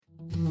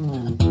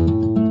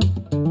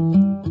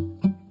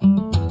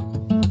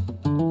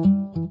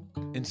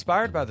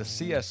Inspired by the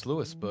C.S.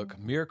 Lewis book,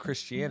 Mere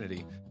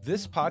Christianity,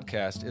 this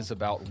podcast is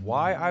about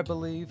why I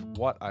believe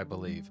what I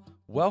believe.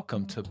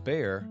 Welcome to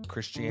Bare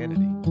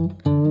Christianity.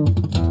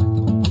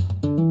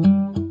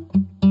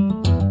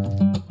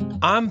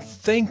 I'm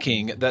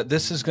thinking that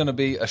this is going to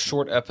be a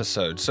short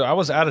episode. So I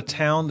was out of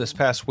town this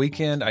past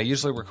weekend. I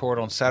usually record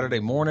on Saturday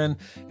morning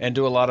and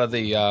do a lot of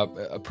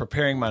the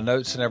preparing my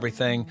notes and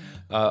everything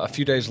a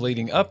few days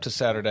leading up to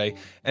Saturday.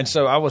 And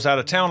so I was out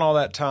of town all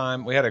that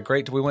time. We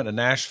went to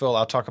Nashville.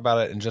 I'll talk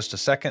about it in just a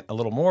second, a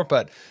little more.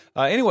 But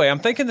anyway, I'm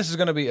thinking this is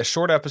going to be a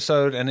short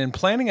episode. And in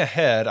planning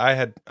ahead,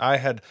 I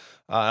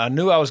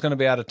knew I was going to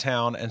be out of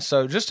town. And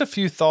so just a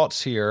few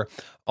thoughts here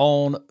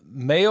on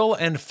male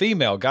and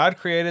female. God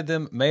created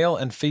them male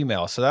and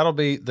female. So that'll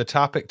be the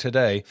topic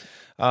today.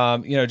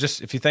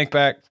 Just if you think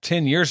back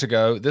 10 years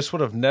ago, this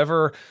would have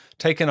never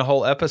taken a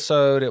whole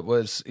episode. It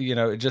was,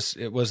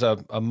 it was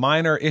a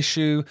minor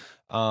issue,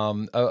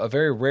 a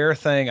very rare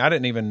thing. I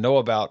didn't even know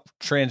about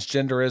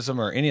transgenderism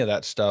or any of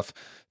that stuff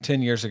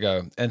 10 years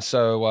ago. And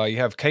so you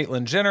have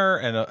Caitlyn Jenner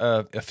and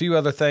a few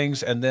other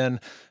things. And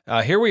then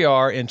here we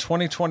are in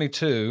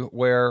 2022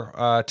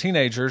 where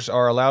teenagers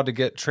are allowed to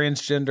get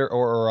transgender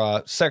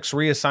or sex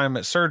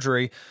reassignment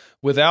surgery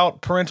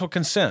without parental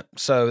consent.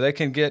 So they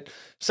can get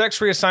sex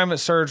reassignment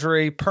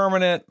surgery,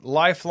 permanent,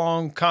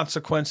 lifelong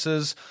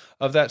consequences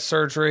of that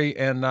surgery,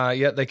 and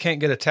yet they can't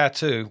get a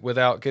tattoo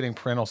without getting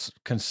parental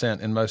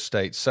consent in most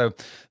states. So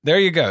there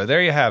you go.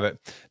 There you have it.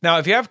 Now,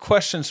 if you have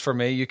questions for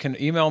me, you can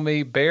email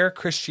me,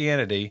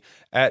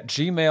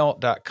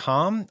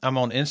 barechristianity@gmail.com. I'm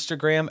on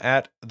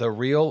Instagram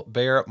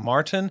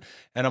 @TheRealBearMartin,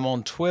 and I'm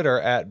on Twitter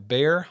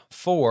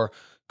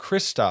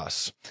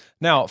 @Bear4Christos.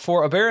 Now,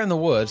 for A Bear in the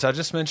Woods, I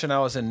just mentioned I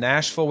was in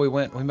Nashville. We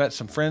met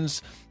some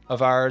friends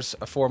of ours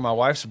for my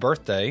wife's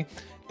birthday,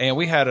 and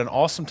we had an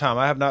awesome time.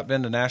 I have not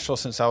been to Nashville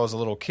since I was a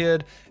little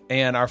kid,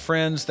 and our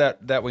friends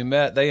that we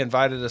met, they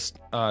invited us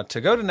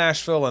to go to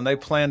Nashville, and they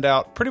planned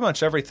out pretty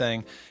much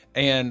everything,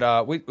 and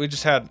we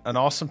just had an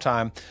awesome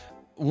time.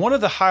 One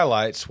of the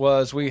highlights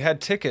was we had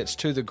tickets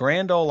to the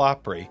Grand Ole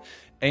Opry,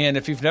 and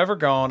if you've never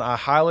gone, I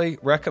highly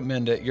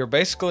recommend it. You're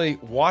basically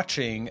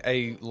watching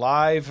a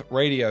live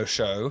radio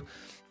show.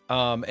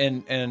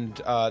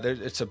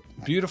 It's a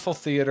beautiful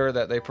theater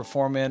that they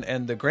perform in,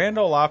 and the Grand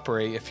Ole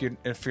Opry. If you're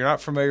not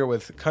familiar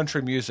with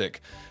country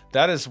music,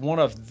 that is one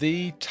of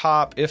the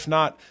top, if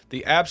not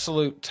the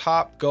absolute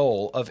top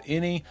goal of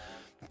any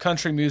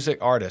country music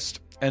artist.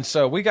 And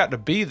so we got to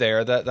be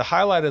there. The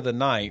highlight of the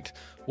night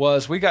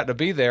was we got to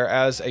be there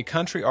as a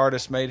country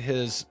artist made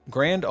his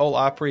Grand Ole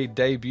Opry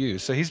debut.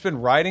 So he's been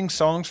writing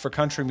songs for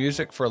country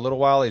music for a little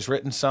while. He's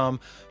written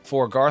some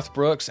for Garth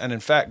Brooks. And in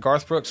fact,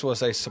 Garth Brooks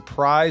was a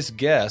surprise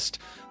guest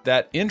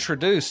that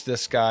introduced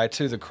this guy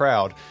to the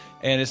crowd.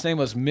 And his name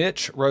was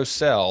Mitch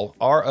Rossell,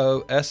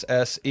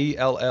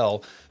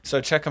 Rossell.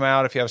 So check him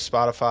out if you have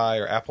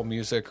Spotify or Apple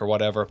Music or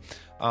whatever.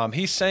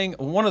 He sang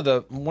one of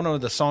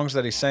the songs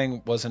that he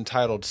sang was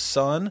entitled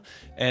 "Son,"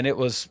 and it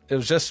was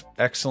just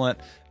excellent.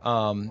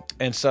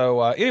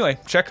 Anyway,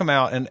 check him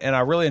out, and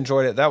I really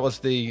enjoyed it. That was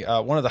the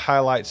one of the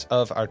highlights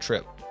of our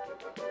trip.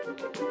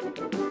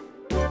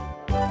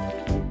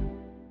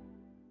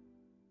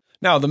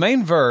 Now, the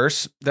main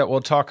verse that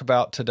we'll talk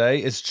about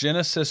today is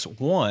Genesis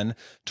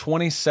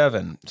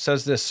 1:27. It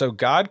says this: "So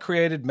God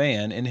created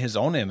man in his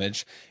own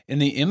image. In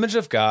the image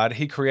of God,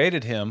 he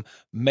created him.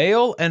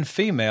 Male and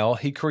female,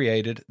 he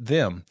created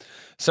them."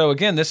 So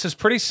again, this is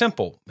pretty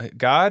simple.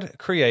 God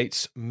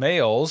creates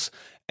males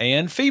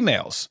and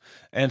females.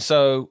 And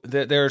so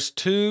there's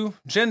two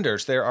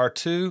genders. There are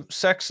two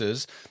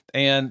sexes,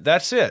 and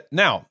that's it.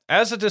 Now,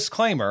 as a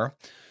disclaimer,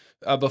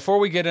 before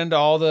we get into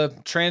all the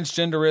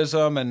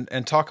transgenderism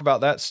and talk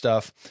about that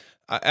stuff,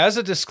 as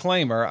a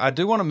disclaimer, I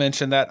do want to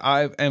mention that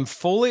I am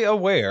fully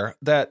aware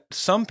that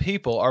some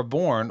people are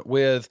born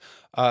with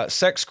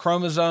sex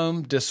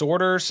chromosome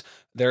disorders.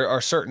 There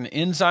are certain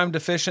enzyme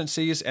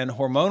deficiencies and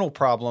hormonal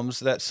problems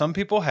that some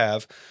people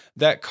have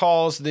that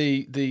cause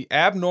the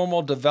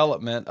abnormal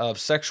development of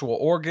sexual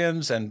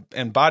organs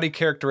and body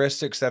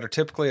characteristics that are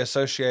typically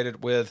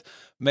associated with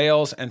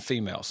males and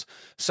females.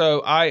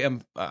 So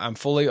I'm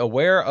fully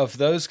aware of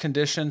those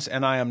conditions,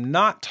 and I am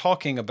not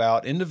talking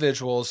about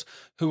individuals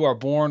who are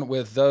born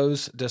with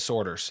those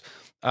disorders.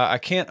 I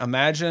can't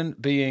imagine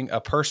being a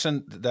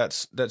person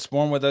that's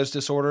born with those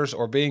disorders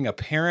or being a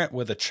parent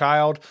with a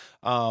child.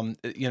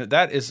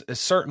 That is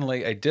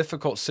certainly a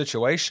difficult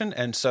situation,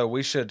 and so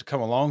we should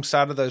come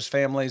alongside of those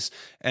families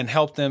and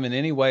help them in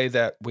any way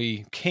that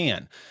we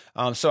can.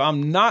 So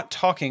I'm not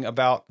talking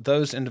about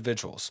those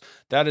individuals.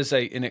 That is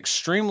an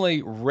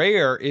extremely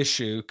rare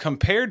issue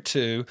compared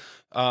to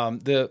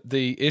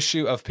the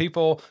issue of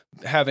people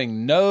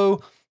having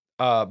no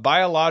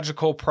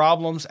biological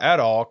problems at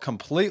all,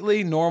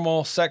 completely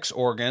normal sex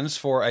organs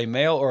for a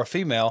male or a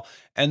female,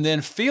 and then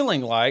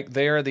feeling like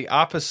they're the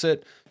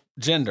opposite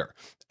gender.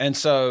 And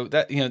so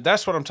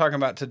that's what I'm talking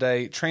about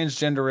today: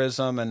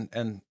 transgenderism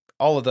and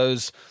all of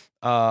those,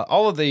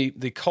 all of the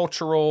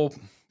cultural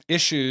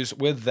issues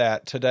with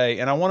that today,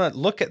 and I want to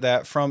look at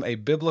that from a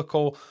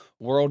biblical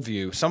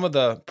worldview. Some of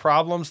the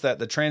problems that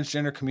the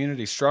transgender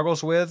community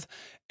struggles with,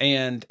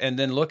 and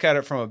then look at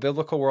it from a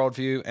biblical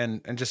worldview,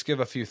 and just give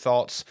a few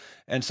thoughts.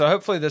 And so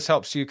hopefully this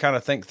helps you kind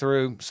of think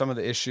through some of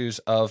the issues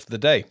of the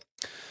day.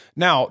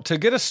 Now, to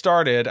get us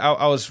started,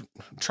 I was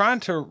trying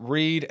to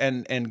read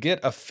and get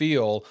a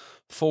feel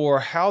for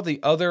how the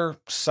other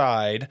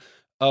side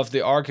of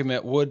the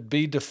argument would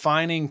be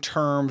defining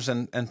terms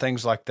and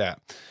things like that.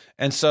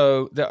 And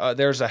so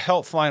there's a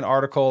Healthline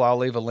article. I'll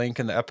leave a link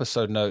in the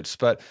episode notes,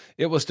 but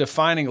it was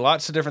defining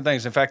lots of different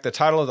things. In fact, the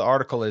title of the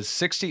article is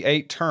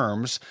 68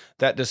 Terms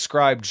That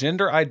Describe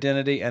Gender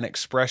Identity and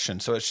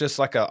Expression. So it's just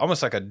like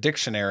almost like a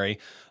dictionary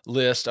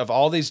list of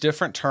all these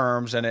different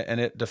terms, and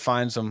it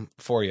defines them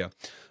for you.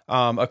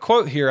 A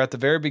quote here at the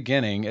very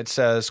beginning, it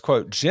says,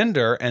 quote,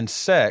 "Gender and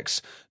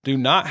sex do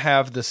not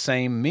have the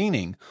same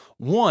meaning.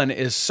 One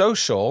is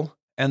social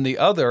and the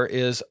other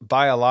is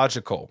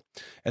biological."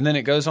 And then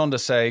it goes on to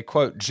say,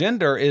 quote,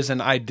 "Gender is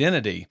an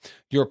identity,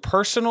 your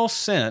personal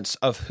sense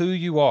of who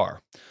you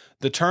are.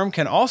 The term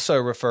can also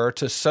refer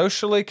to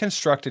socially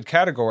constructed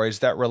categories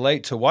that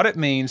relate to what it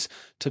means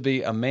to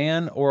be a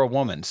man or a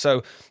woman."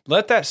 So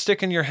let that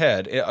stick in your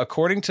head.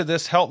 According to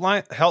this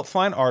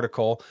Healthline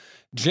article,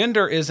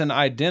 gender is an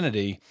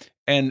identity.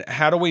 And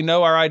how do we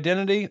know our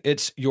identity?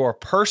 It's your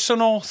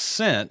personal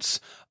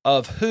sense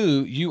of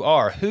who you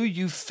are, who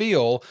you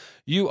feel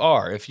you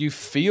are. If you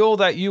feel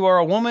that you are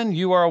a woman,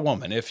 you are a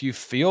woman. If you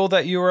feel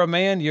that you are a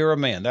man, you're a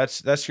man.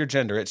 That's your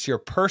gender. It's your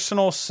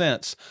personal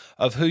sense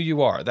of who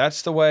you are.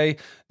 That's the way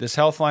this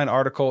Healthline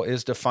article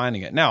is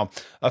defining it. Now,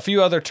 a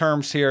few other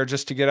terms here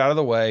just to get out of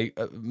the way.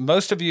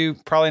 Most of you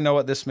probably know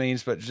what this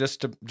means, but just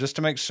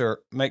to make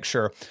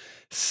sure,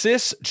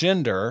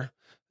 cisgender,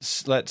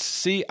 let's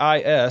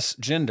CIS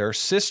gender,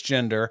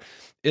 cisgender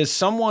is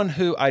someone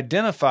who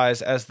identifies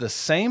as the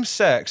same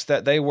sex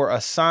that they were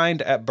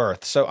assigned at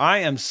birth. So I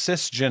am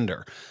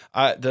cisgender.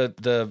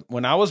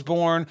 When I was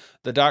born,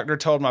 the doctor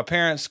told my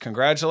parents,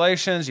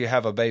 "Congratulations, you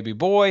have a baby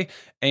boy,"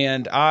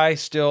 and I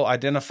still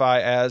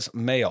identify as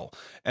male.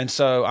 And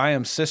so I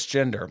am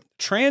cisgender.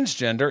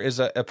 Transgender is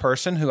a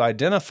person who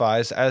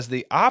identifies as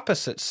the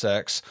opposite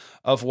sex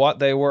of what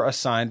they were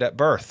assigned at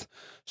birth.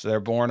 So they're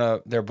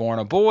born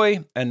a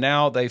boy, and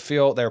now they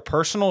feel their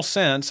personal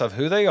sense of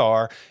who they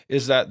are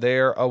is that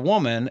they're a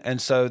woman,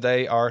 and so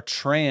they are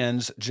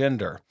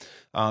transgender.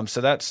 So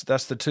that's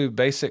the two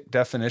basic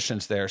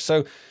definitions there.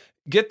 So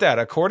get that.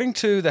 According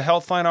to the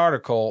Healthline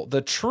article,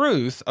 the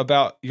truth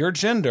about your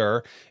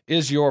gender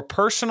is your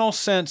personal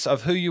sense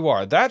of who you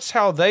are. That's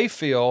how they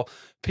feel.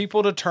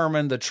 People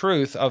determine the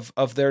truth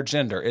of their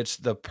gender. It's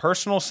the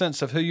personal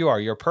sense of who you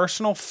are, your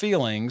personal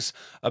feelings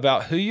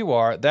about who you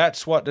are.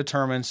 That's what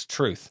determines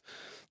truth.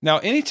 Now,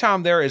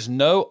 anytime there is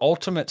no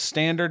ultimate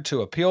standard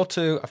to appeal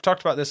to, I've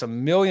talked about this a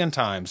million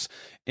times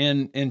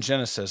in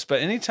Genesis,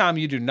 but anytime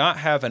you do not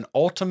have an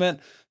ultimate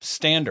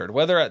standard,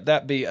 whether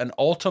that be an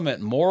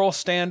ultimate moral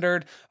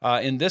standard,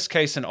 in this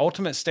case, an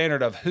ultimate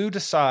standard of who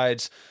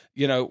decides,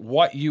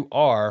 what you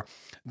are,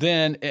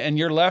 then, and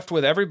you're left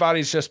with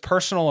everybody's just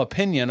personal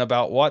opinion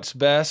about what's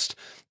best,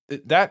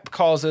 that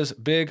causes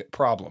big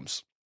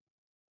problems.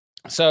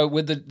 So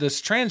with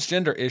this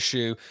transgender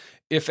issue,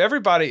 if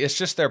everybody is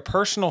just their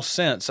personal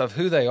sense of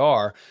who they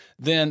are,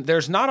 then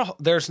there's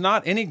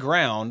not any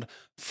ground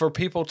for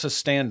people to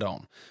stand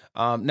on.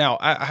 Now,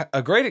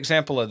 a great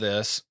example of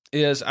this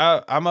is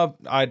I'm an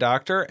eye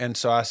doctor, and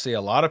so I see a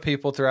lot of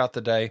people throughout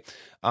the day.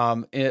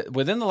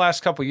 Within the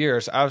last couple of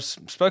years, I've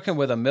spoken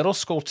with a middle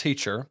school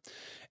teacher,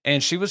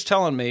 and she was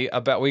telling me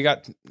we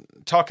got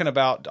talking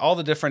about all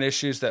the different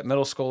issues that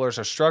middle schoolers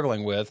are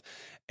struggling with.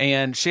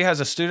 And she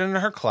has a student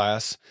in her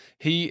class.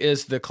 He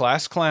is the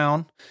class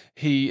clown.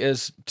 He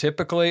is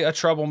typically a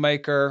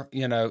troublemaker,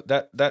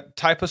 that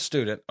type of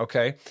student,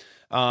 okay?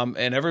 And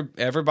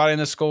everybody in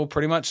the school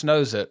pretty much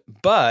knows it.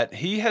 But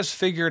he has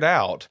figured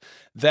out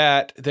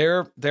that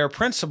their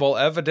principal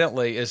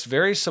evidently is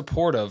very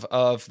supportive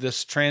of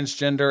this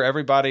transgender.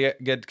 Everybody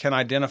can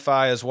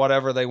identify as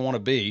whatever they want to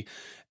be.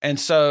 And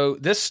so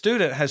this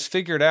student has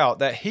figured out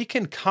that he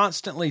can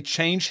constantly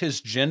change his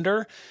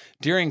gender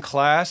during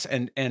class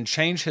and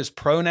change his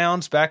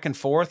pronouns back and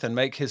forth and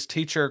make his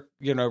teacher,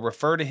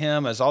 refer to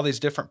him as all these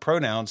different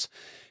pronouns.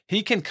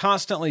 He can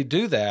constantly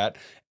do that,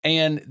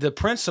 and the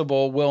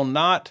principal will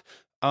not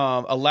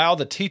allow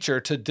the teacher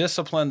to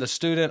discipline the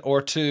student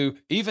or to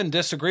even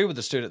disagree with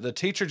the student. The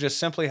teacher just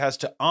simply has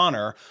to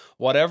honor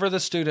whatever the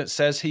student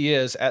says he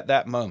is at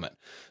that moment.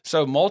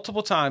 So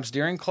multiple times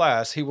during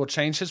class, he will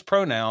change his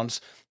pronouns,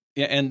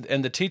 and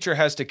the teacher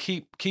has to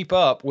keep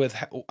up with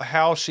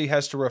how she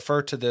has to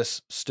refer to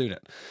this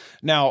student.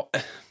 Now,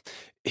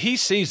 he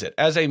sees it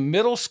as a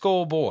middle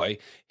school boy.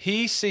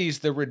 He sees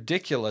the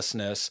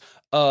ridiculousness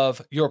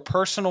of your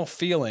personal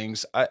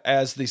feelings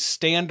as the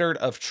standard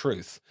of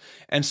truth.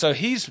 And so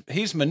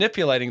he's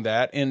manipulating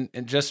that and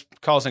just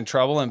causing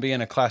trouble and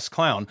being a class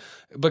clown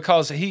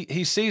because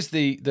he sees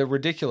the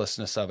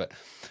ridiculousness of it.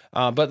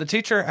 But the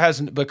teacher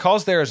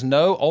because there is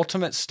no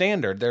ultimate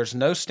standard, there's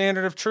no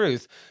standard of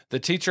truth, the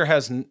teacher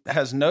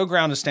has no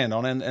ground to stand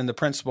on, and the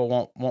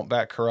principal won't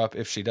back her up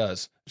if she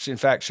does. In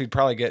fact, she'd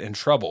probably get in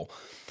trouble.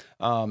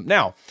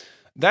 Now,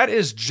 that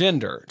is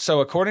gender.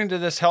 So according to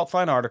this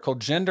Healthline article,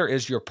 gender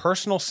is your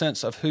personal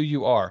sense of who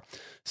you are.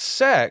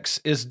 Sex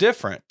is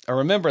different.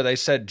 Remember, they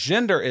said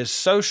gender is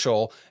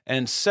social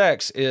and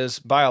sex is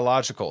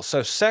biological.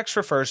 So sex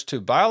refers to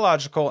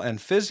biological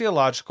and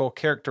physiological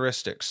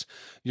characteristics.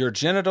 Your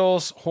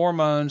genitals,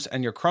 hormones,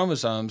 and your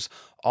chromosomes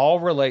all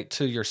relate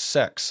to your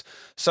sex.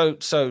 So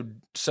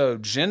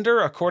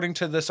gender, according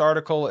to this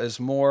article, is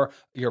more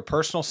your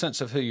personal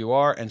sense of who you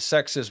are, and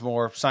sex is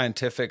more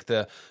scientific.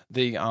 The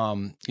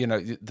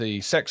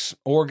sex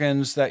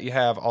organs that you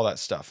have, all that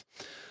stuff.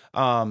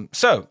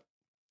 So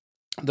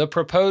the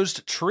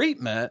proposed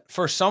treatment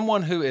for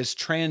someone who is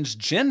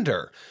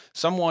transgender,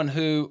 someone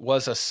who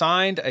was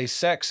assigned a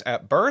sex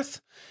at birth,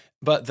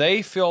 but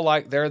they feel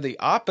like they're the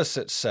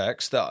opposite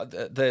sex,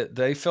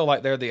 they feel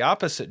like they're the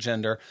opposite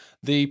gender,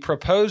 the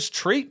proposed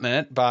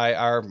treatment by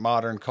our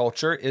modern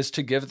culture is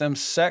to give them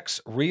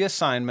sex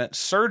reassignment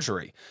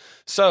surgery.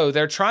 So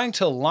they're trying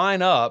to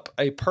line up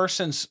a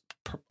person's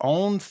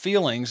own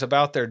feelings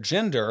about their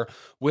gender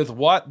with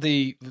what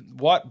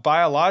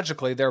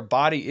biologically their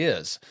body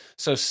is.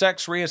 So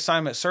sex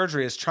reassignment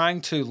surgery is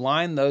trying to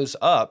line those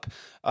up,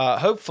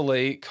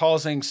 hopefully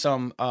causing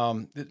some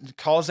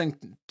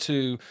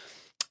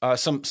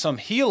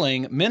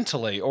healing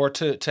mentally, or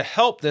to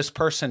help this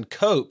person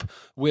cope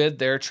with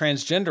their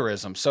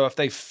transgenderism. So if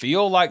they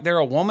feel like they're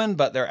a woman,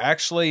 but they're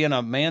actually in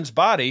a man's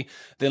body,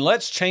 then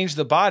let's change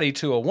the body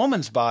to a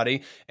woman's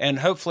body, and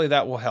hopefully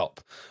that will help.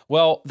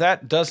 Well,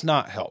 that does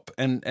not help.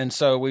 And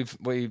so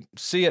we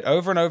see it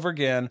over and over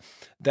again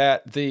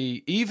that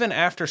even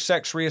after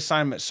sex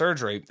reassignment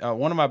surgery,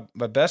 one of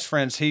my best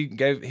friends,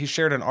 he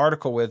shared an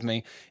article with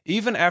me,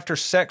 even after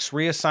sex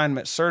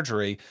reassignment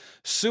surgery,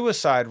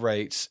 suicide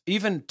rates,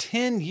 even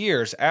 10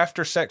 years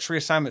after sex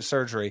reassignment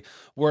surgery,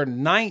 were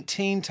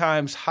 19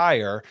 times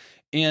higher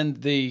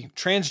in the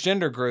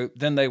transgender group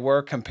than they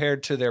were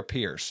compared to their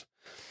peers.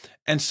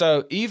 And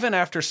so even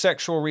after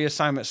sexual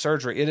reassignment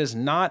surgery, it is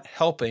not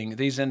helping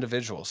these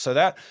individuals. So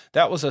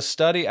that was a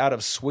study out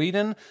of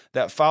Sweden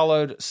that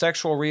followed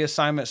sexual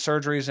reassignment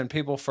surgeries in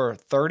people for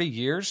 30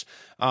 years.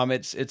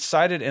 It's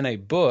cited in a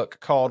book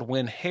called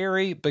When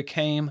Harry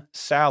Became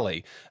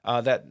Sally.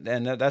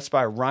 That's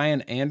by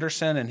Ryan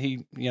Anderson, and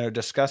he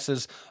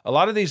discusses a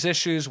lot of these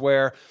issues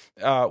where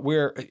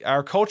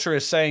our culture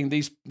is saying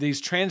these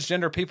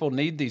transgender people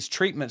need these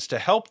treatments to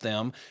help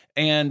them,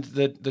 and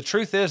the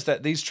truth is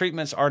that these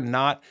treatments are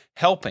not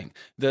helping.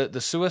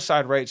 The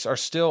suicide rates are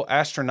still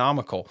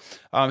astronomical.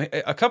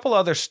 A couple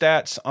other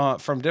stats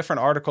from different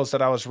articles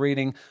that I was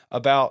reading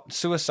about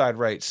suicide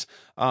rates,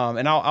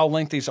 and I'll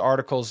link these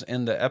articles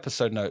in the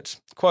episode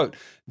notes. Quote,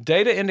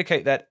 data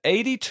indicate that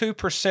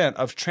 82%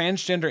 of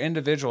transgender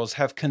individuals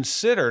have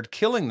considered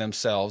killing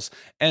themselves,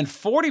 and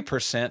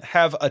 40%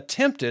 have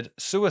attempted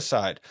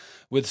suicide,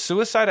 with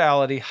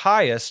suicidality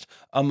highest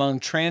among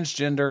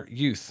transgender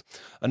youth.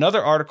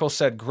 Another article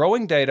said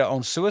growing data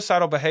on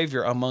suicidal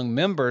behavior among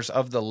members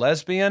of the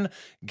lesbian,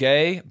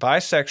 gay,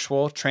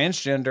 bisexual,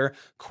 transgender,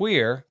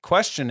 queer,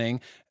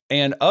 questioning,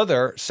 and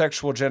other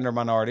sexual gender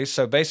minorities,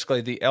 so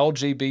basically the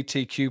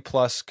LGBTQ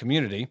plus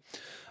community,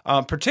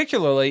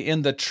 particularly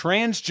in the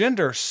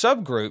transgender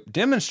subgroup,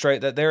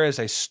 demonstrate that there is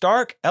a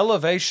stark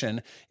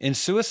elevation in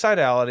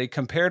suicidality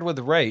compared with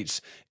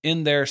rates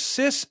in their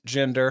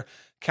cisgender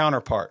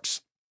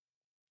counterparts.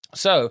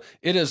 So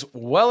it is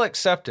well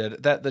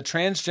accepted that the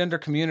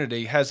transgender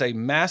community has a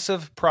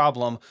massive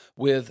problem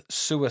with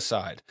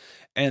suicide.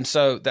 And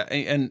so that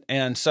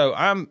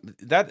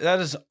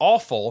is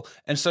awful.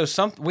 And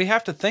so we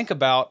have to think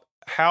about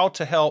how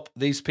to help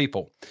these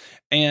people.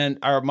 And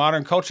our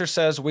modern culture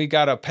says we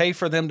got to pay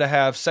for them to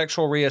have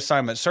sexual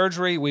reassignment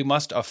surgery. We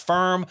must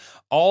affirm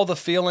all the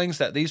feelings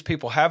that these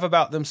people have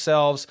about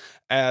themselves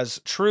as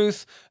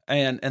truth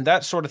and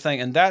that sort of thing.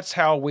 And that's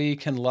how we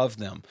can love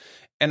them.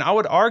 And I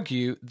would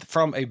argue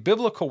from a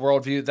biblical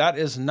worldview, that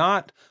is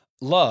not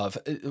love.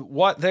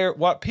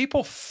 What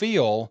people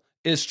feel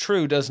is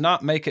true does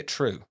not make it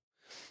true.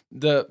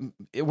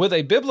 With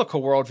a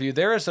biblical worldview,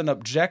 there is an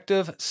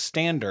objective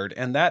standard,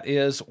 and that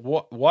is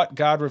what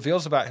God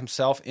reveals about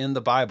himself in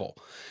the Bible.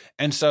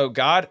 And so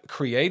God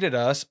created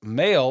us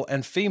male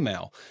and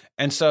female.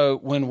 And so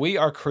when we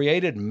are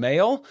created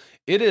male,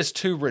 it is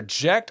to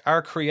reject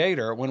our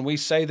Creator when we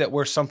say that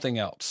we're something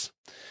else.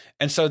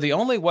 And so the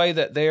only way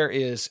that there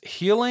is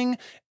healing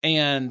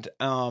and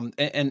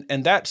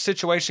that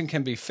situation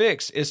can be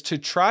fixed is to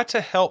try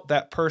to help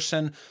that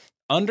person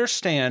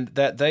understand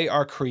that they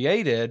are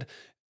created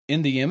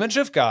in the image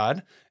of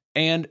God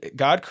and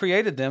God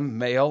created them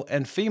male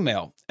and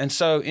female. And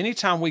so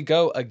anytime we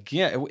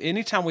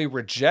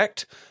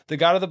reject the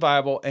God of the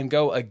Bible and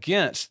go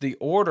against the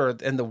order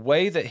and the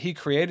way that he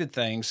created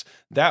things,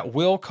 that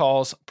will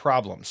cause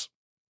problems.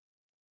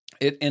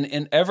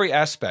 In every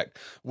aspect.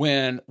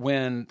 When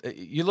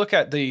you look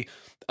at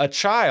a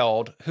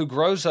child who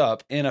grows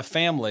up in a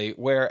family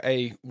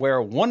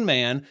where one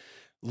man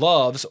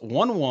loves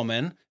one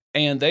woman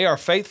and they are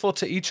faithful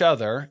to each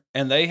other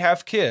and they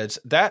have kids,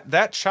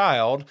 that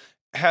child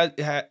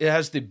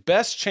has the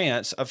best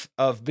chance of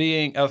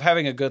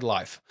having a good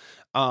life.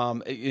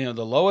 The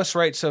lowest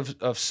rates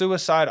of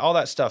suicide, all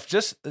that stuff.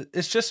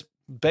 It's just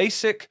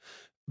basic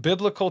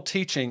biblical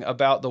teaching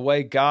about the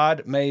way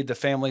God made the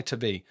family to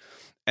be.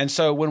 And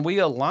so when we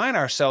align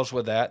ourselves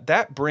with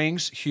that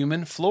brings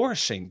human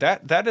flourishing.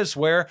 That is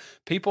where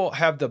people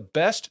have the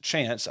best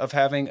chance of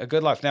having a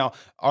good life. Now,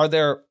 are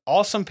there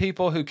awesome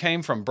people who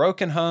came from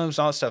broken homes,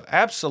 all that stuff?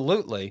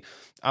 Absolutely.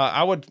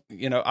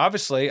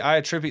 Obviously, I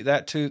attribute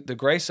that to the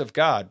grace of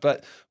God.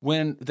 But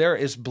when there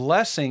is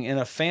blessing in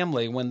a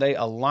family, when they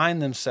align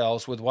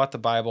themselves with what the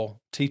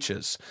Bible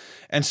teaches.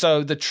 And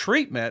so the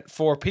treatment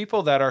for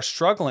people that are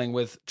struggling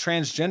with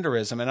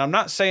transgenderism, and I'm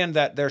not saying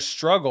that their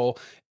struggle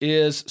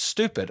is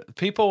stupid.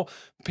 People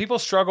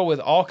struggle with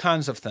all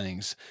kinds of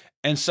things.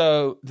 And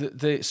so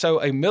so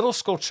a middle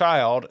school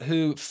child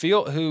who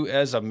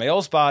has a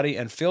male's body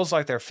and feels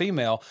like they're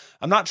female,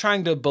 I'm not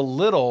trying to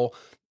belittle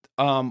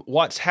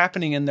what's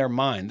happening in their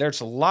mind.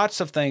 There's lots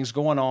of things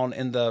going on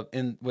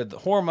with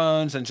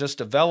hormones and just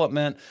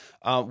development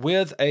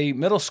with a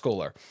middle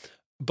schooler.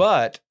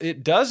 But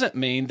it doesn't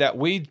mean that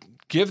we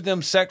give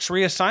them sex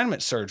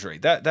reassignment surgery.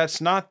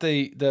 That's not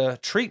the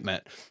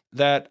treatment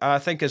that I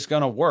think is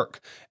going to work.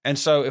 And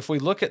so if we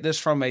look at this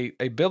from a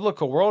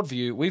biblical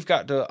worldview, we've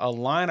got to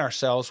align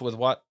ourselves with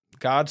what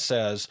God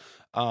says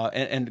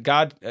and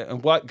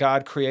what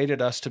God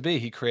created us to be.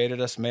 He created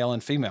us male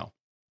and female.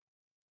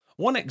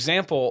 One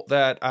example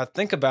that I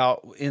think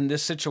about in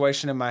this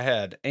situation in my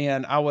head,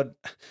 and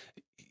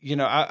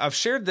I've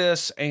shared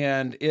this,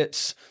 and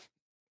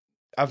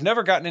I've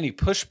never gotten any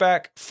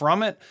pushback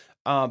from it,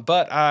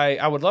 but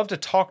I would love to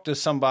talk to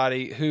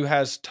somebody who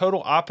has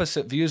total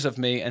opposite views of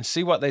me and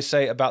see what they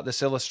say about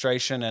this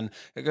illustration. And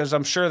because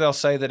I'm sure they'll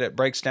say that it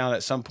breaks down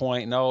at some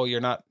point. No,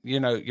 you're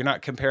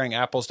not comparing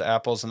apples to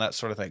apples and that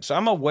sort of thing. So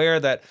I'm aware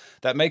that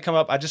may come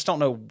up. I just don't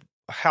know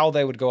how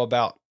they would go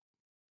about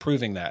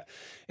proving that.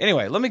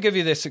 Anyway, let me give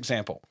you this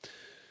example.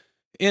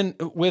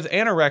 With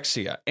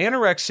anorexia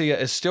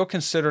is still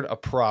considered a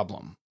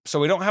problem. So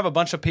we don't have a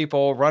bunch of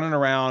people running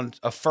around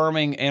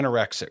affirming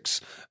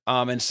anorexics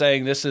and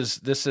saying this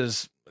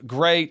is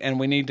great and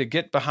we need to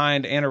get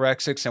behind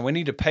anorexics and we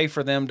need to pay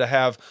for them to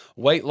have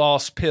weight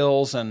loss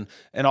pills and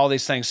all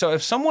these things. So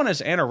if someone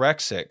is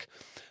anorexic,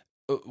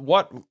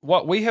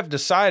 what we have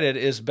decided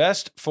is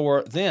best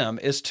for them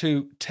is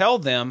to tell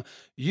them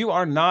you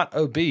are not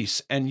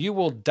obese and you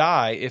will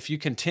die if you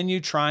continue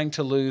trying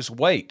to lose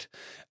weight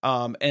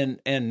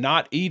and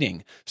not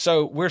eating.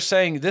 So we're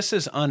saying this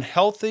is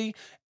unhealthy.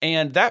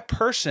 And that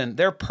person,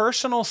 their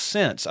personal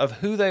sense of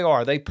who they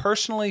are, they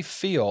personally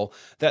feel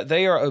that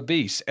they are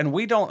obese. And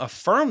we don't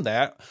affirm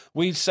that.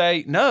 We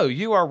say, no,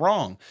 you are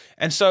wrong.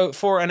 And so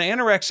for an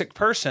anorexic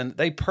person,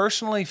 they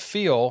personally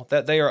feel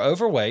that they are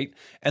overweight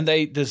and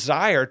they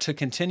desire to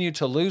continue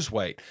to lose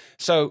weight.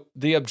 So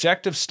the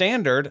objective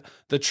standard,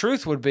 the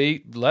truth would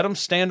be, let them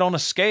stand on a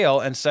scale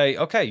and say,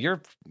 okay,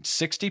 you're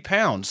 60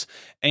 pounds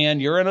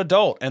and you're an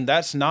adult. And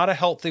that's not a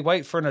healthy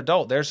weight for an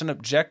adult. There's an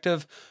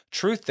objective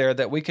truth there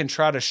that we can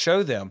try to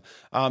show them.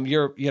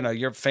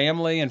 Your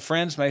family and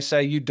friends may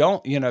say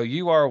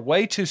you are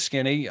way too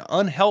skinny,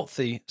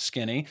 unhealthy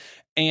skinny,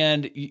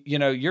 and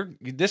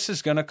this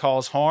is going to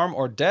cause harm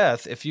or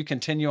death if you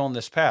continue on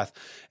this path.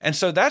 And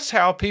so that's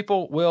how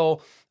people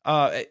will.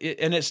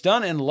 And it's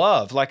done in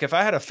love. Like if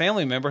I had a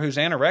family member who's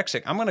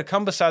anorexic, I'm going to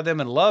come beside them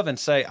in love and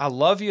say, I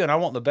love you and I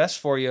want the best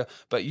for you,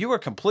 but you are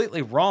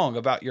completely wrong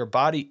about your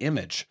body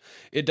image.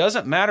 It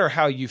doesn't matter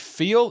how you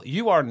feel.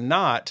 You are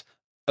not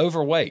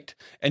overweight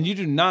and you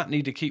do not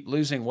need to keep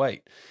losing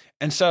weight.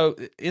 And so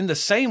in the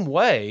same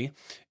way,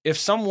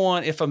 if a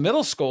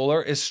middle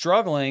schooler is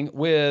struggling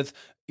with,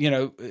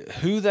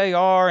 who they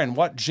are and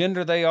what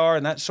gender they are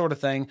and that sort of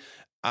thing,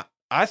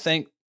 I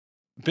think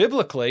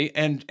biblically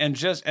and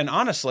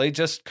honestly,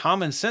 just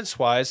common sense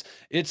wise,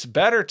 it's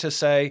better to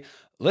say,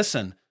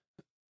 listen,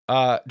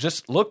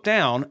 just look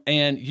down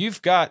and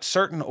you've got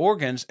certain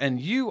organs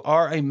and you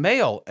are a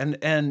male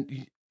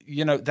and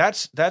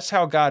that's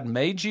how God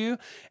made you.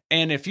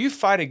 And if you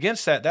fight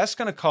against that, that's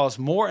going to cause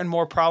more and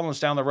more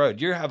problems down the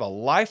road. You have a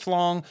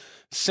lifelong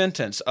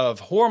sentence of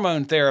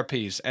hormone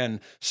therapies and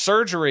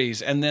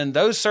surgeries, and then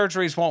those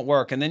surgeries won't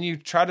work. And then you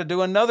try to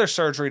do another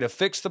surgery to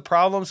fix the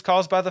problems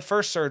caused by the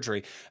first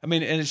surgery. And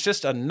it's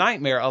just a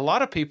nightmare. A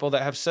lot of people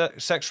that have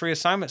sex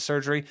reassignment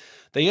surgery,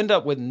 they end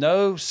up with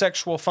no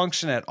sexual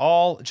function at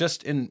all,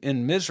 just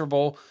in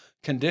miserable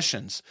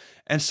conditions.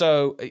 And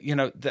so,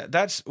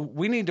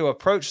 we need to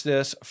approach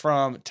this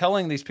from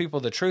telling these people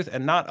the truth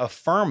and not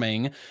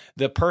affirming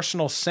the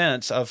personal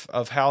sense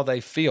of how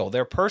they feel.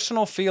 Their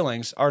personal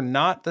feelings are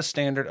not the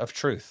standard of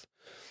truth.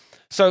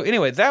 So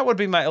anyway, that would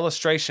be my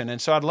illustration.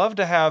 And so I'd love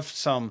to have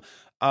some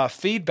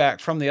feedback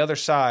from the other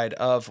side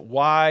of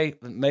why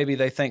maybe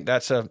they think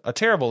that's a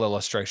terrible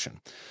illustration.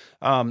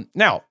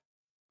 Now,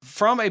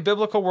 from a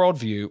biblical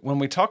worldview, when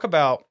we talk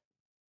about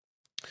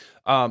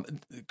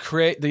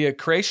the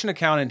creation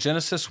account in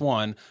Genesis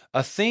 1,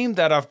 a theme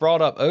that I've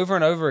brought up over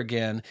and over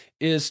again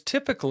is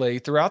typically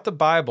throughout the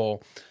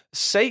Bible,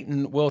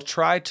 Satan will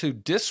try to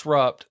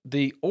disrupt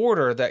the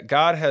order that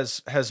God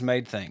has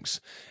made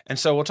things. And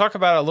so we'll talk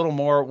about it a little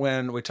more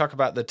when we talk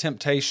about the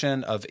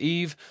temptation of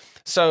Eve.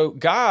 So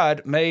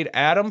God made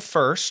Adam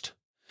first,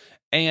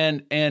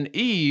 and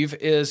Eve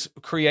is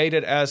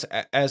created as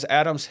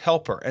Adam's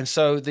helper. And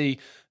so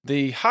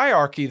the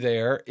hierarchy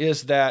there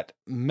is that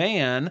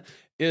man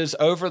is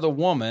over the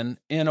woman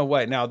in a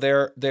way. Now they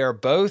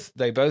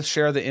both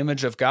share the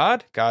image of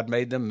God. God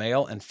made them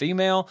male and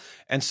female.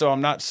 And so I'm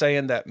not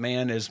saying that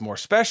man is more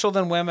special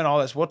than women, all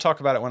this. We'll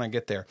talk about it when I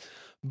get there.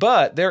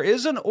 But there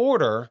is an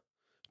order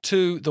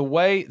to the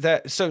way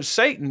that, so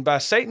by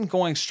Satan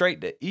going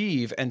straight to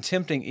Eve and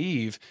tempting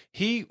Eve,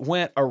 he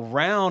went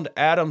around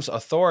Adam's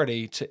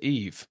authority to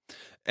Eve.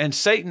 And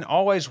Satan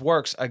always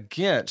works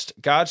against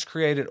God's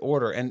created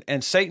order.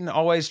 And Satan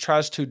always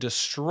tries to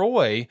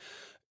destroy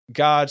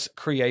God's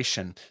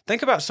creation.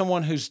 Think about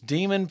someone who's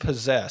demon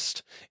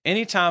possessed.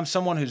 Anytime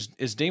someone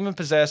is demon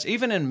possessed,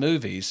 even in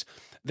movies,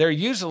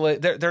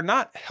 they're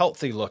not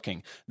healthy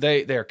looking.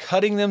 They're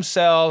cutting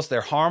themselves,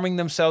 they're harming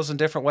themselves in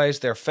different ways.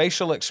 Their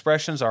facial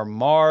expressions are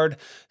marred.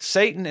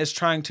 Satan is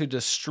trying to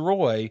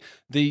destroy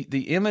the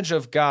image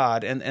of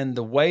God and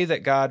the way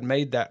that God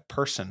made that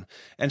person.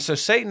 And so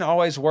Satan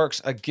always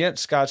works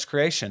against God's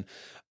creation.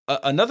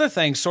 Another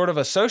thing sort of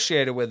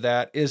associated with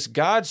that is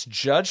God's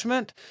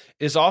judgment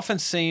is often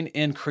seen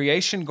in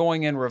creation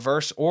going in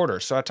reverse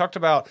order. So I talked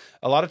about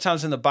a lot of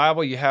times in the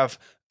Bible, you have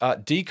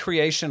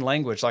decreation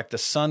language, like the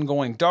sun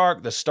going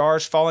dark, the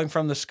stars falling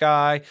from the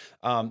sky,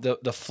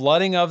 the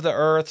flooding of the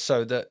earth.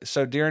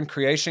 So during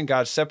creation,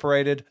 God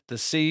separated the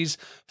seas,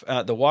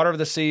 the water of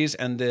the seas,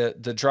 and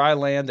the dry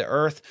land, the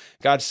earth.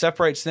 God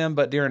separates them,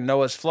 but during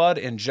Noah's flood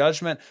in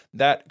judgment,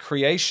 that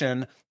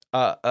creation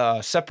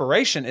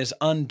separation is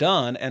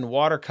undone and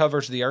water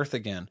covers the earth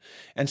again.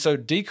 And so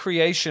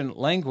decreation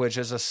language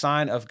is a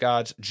sign of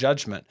God's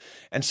judgment.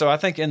 And so I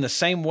think in the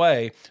same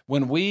way,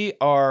 when we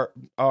are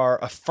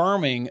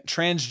affirming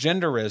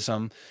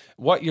transgenderism,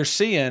 what you're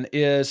seeing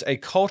is a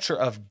culture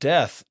of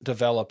death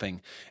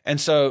developing.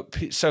 And so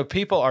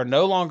people are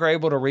no longer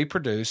able to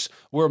reproduce.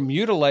 We're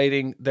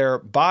mutilating their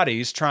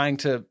bodies, trying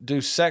to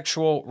do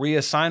sexual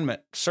reassignment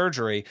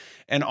surgery.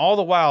 And all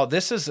the while,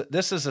 this is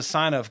a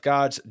sign of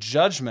God's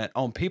judgment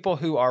on people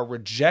who are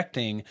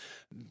rejecting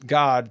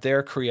God,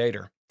 their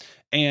creator.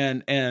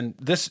 And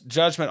this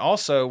judgment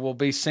also will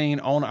be seen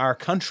on our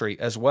country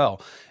as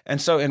well. And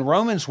so in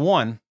Romans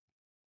 1,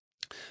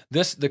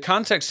 the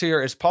context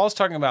here is Paul's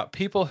talking about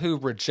people who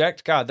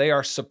reject God. They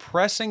are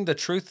suppressing the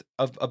truth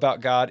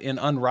about God in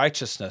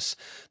unrighteousness.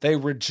 They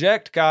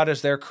reject God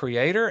as their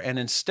creator, and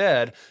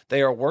instead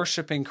they are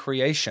worshiping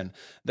creation.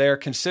 They are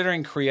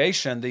considering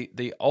creation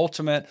the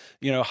ultimate,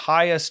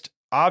 highest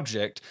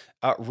object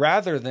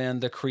rather than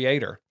the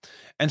creator.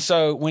 And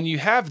so when you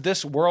have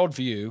this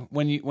worldview,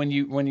 when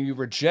you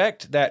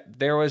reject that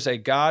there was a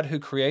God who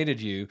created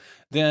you,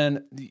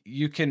 then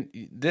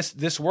this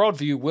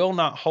worldview will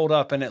not hold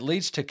up, and it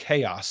leads to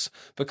chaos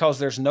because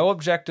there's no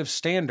objective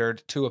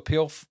standard to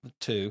appeal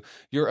to.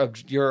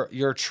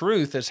 Your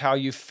truth is how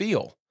you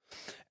feel.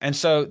 And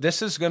so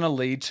this is going to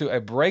lead to a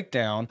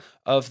breakdown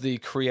of the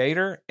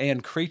creator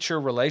and creature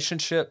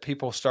relationship.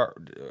 People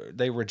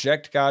they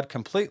reject God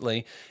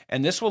completely,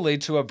 and this will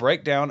lead to a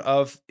breakdown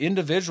of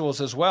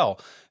individuals as well.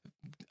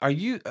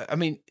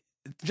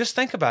 Just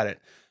think about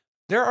it.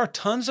 There are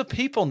tons of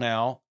people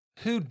now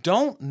who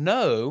don't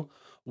know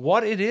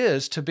what it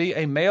is to be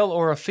a male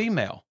or a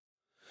female.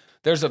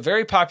 There's a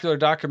very popular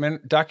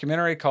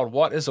documentary called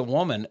What is a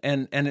Woman?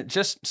 And it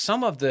just,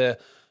 some of the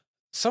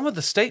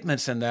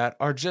statements in that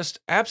are just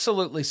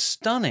absolutely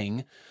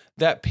stunning,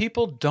 that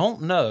people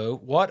don't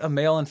know what a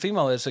male and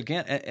female is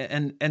again.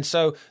 And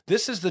so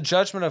this is the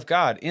judgment of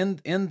God.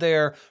 In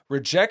their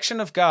rejection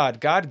of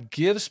God, God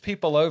gives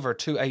people over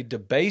to a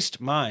debased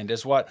mind,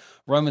 is what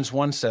Romans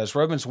 1 says.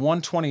 Romans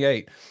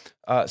 1:28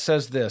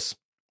 says this: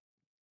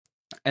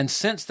 "And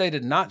since they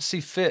did not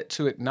see fit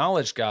to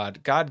acknowledge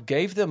God, God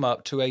gave them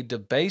up to a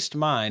debased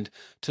mind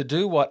to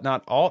do what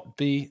not ought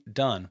be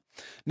done."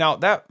 Now,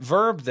 that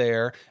verb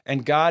there,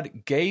 "and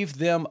God gave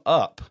them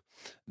up,"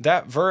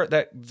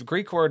 that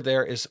Greek word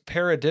there is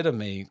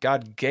paradidomi.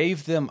 God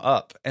gave them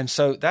up. And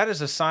so that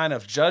is a sign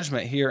of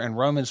judgment here in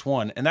Romans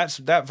 1. And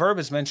that verb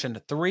is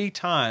mentioned 3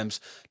 times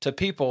to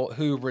people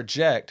who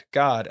reject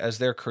God as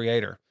their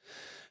creator.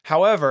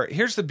 However,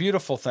 here's the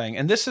beautiful thing,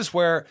 and this is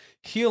where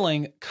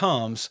healing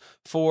comes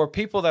for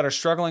people that are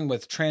struggling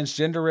with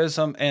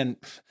transgenderism and,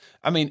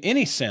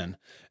 any sin.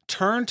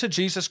 Turn to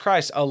Jesus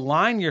Christ.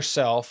 Align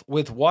yourself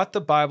with what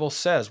the Bible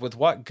says, with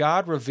what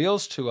God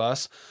reveals to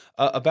us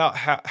about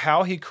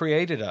how He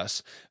created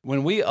us.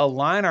 When we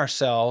align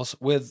ourselves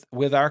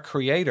with our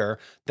Creator,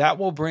 that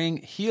will bring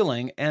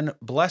healing and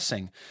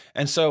blessing.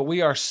 And so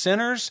we are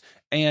sinners,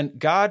 and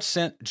God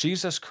sent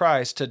Jesus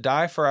Christ to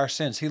die for our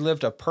sins. He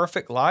lived a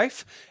perfect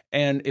life,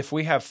 and if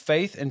we have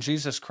faith in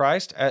Jesus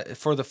Christ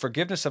for the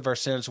forgiveness of our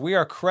sins, we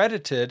are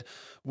credited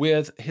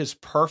with His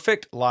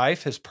perfect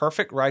life, His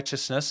perfect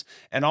righteousness,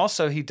 and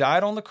also He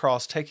died on the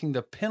cross taking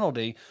the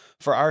penalty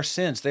for our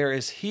sins. There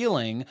is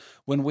healing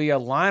when we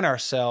align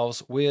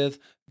ourselves with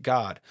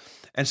God.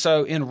 And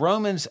so in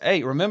Romans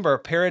 8, remember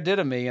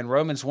paradidomi in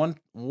Romans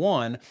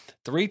 1:1,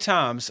 3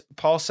 times,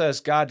 Paul says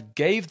God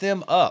gave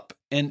them up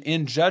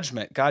in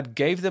judgment. God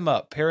gave them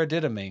up,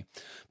 paradidomi.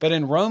 But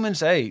in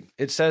Romans 8,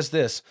 it says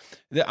this.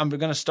 I'm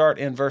going to start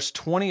in verse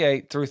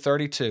 28 through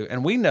 32.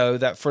 And we know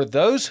that for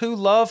those who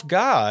love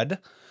God,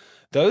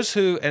 those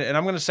who, and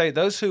I'm going to say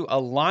those who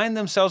align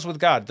themselves with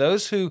God,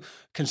 those who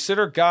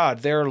consider God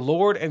their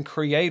Lord and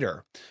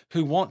Creator,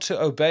 who want to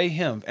obey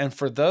Him. And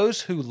for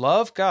those who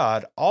love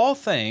God, all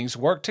things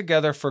work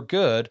together for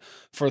good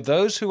for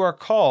those who are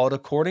called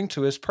according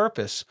to His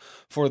purpose.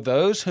 For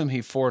those whom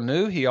He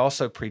foreknew, He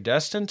also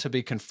predestined to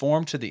be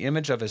conformed to the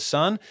image of His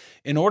Son,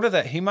 in order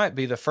that He might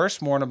be the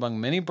firstborn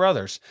among many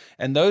brothers.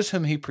 And those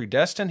whom He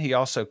predestined, He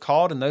also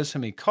called, and those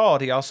whom He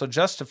called, He also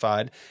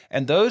justified,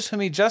 and those whom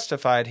He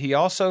justified, He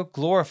also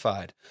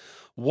glorified.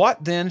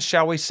 What then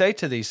shall we say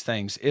to these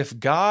things? If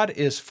God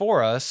is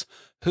for us,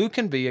 who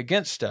can be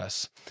against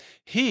us?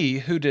 He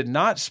who did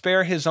not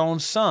spare His own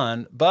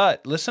Son,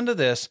 but, listen to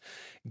this,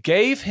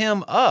 gave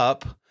Him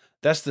up,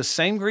 that's the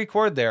same Greek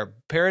word there,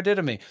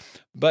 paradidomi,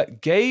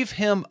 but gave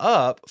Him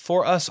up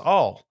for us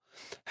all.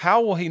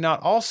 How will He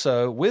not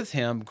also with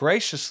Him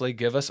graciously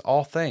give us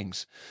all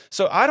things?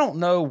 So I don't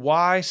know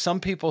why some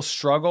people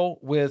struggle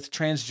with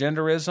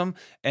transgenderism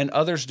and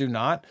others do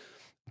not.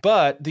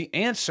 But the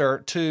answer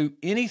to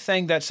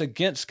anything that's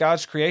against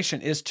God's creation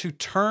is to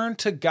turn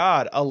to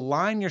God.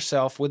 Align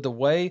yourself with the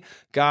way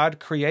God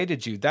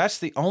created you. That's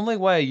the only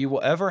way you will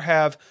ever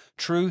have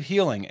true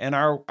healing. And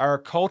our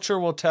culture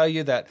will tell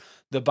you that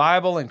the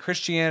Bible and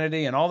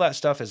Christianity and all that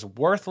stuff is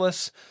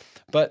worthless,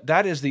 but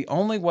that is the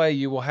only way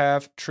you will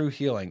have true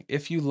healing.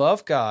 If you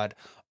love God,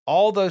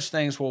 all those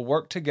things will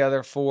work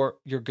together for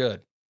your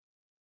good,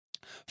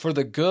 for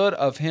the good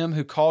of Him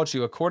who called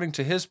you according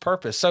to His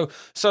purpose.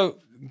 So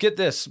get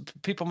this.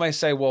 People may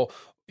say, well,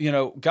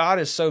 God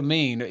is so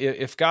mean.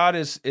 If God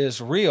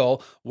is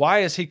real, why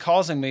is He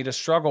causing me to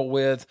struggle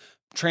with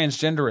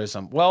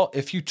transgenderism? Well,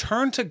 if you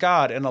turn to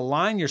God and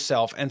align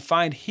yourself and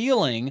find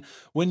healing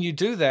when you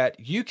do that,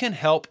 you can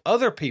help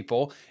other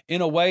people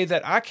in a way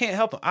that I can't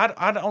help them.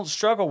 I don't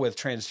struggle with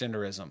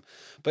transgenderism,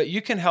 but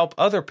you can help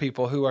other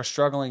people who are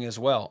struggling as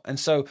well. And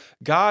so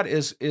God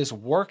is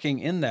working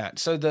in that.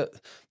 So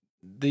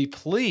the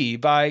plea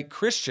by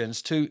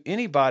Christians to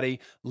anybody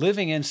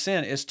living in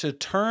sin is to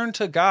turn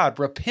to God,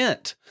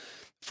 repent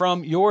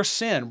from your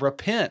sin,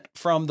 repent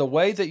from the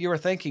way that you are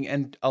thinking,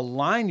 and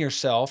align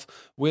yourself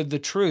with the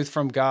truth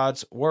from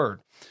God's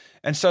Word.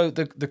 And so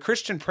the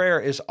Christian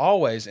prayer is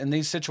always in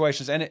these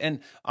situations.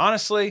 And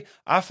honestly,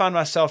 I find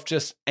myself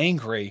just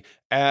angry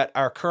at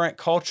our current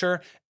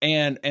culture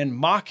and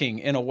mocking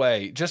in a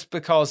way, just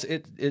because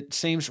it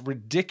seems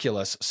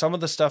ridiculous. Some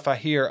of the stuff I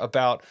hear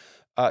about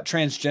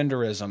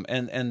transgenderism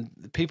and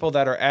people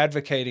that are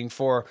advocating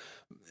for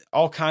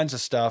all kinds of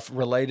stuff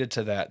related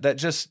to that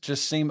just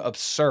seem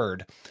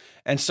absurd.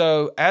 And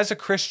so as a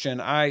Christian,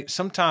 I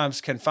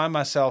sometimes can find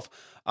myself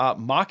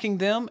mocking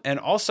them and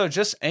also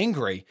just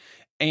angry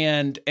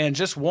and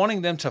just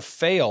wanting them to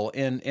fail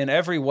in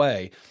every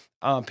way.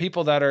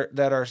 People that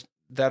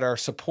are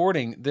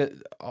supporting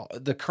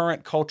the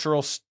current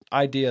cultural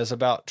ideas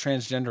about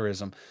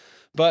transgenderism.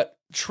 But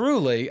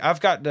truly, I've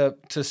got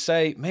to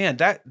say, man,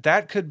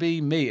 that could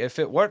be me. If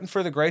it weren't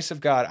for the grace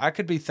of God, I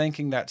could be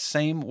thinking that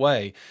same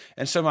way.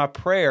 And so my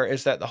prayer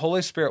is that the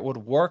Holy Spirit would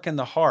work in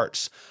the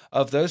hearts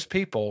of those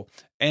people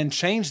and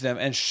change them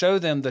and show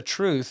them the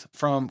truth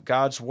from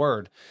God's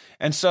Word.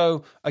 And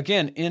so,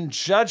 again, in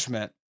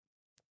judgment,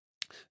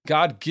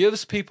 God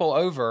gives people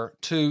over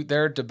to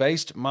their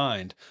debased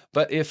mind.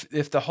 But if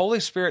the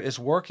Holy Spirit is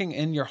working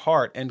in your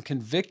heart and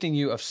convicting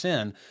you of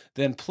sin,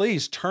 then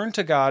please turn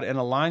to God and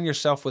align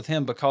yourself with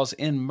Him, because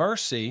in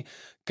mercy,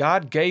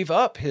 God gave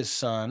up His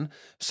Son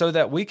so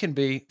that we can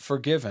be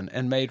forgiven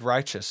and made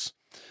righteous.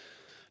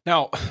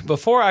 Now,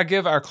 before I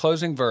give our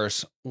closing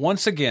verse,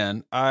 once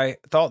again, I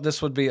thought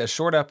this would be a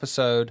short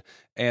episode,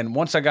 and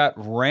once I got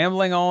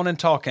rambling on and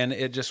talking,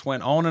 it just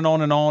went on and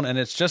on and on, and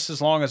it's just as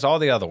long as all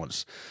the other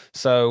ones.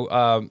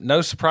 So,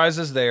 no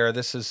surprises there.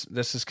 This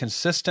is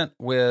consistent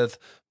with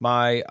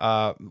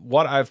my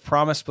what I've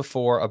promised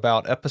before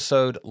about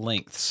episode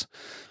lengths.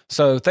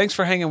 So, thanks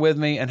for hanging with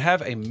me, and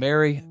have a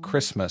Merry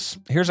Christmas.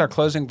 Here's our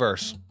closing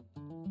verse.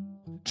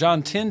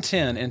 John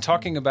 10:10, in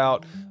talking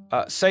about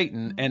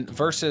Satan and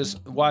verses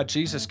why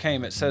Jesus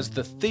came, it says,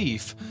 the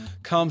thief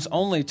comes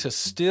only to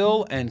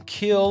steal and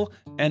kill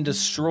and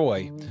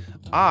destroy.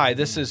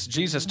 This is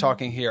Jesus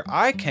talking here,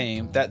 I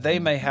came that they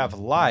may have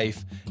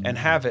life and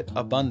have it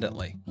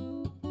abundantly.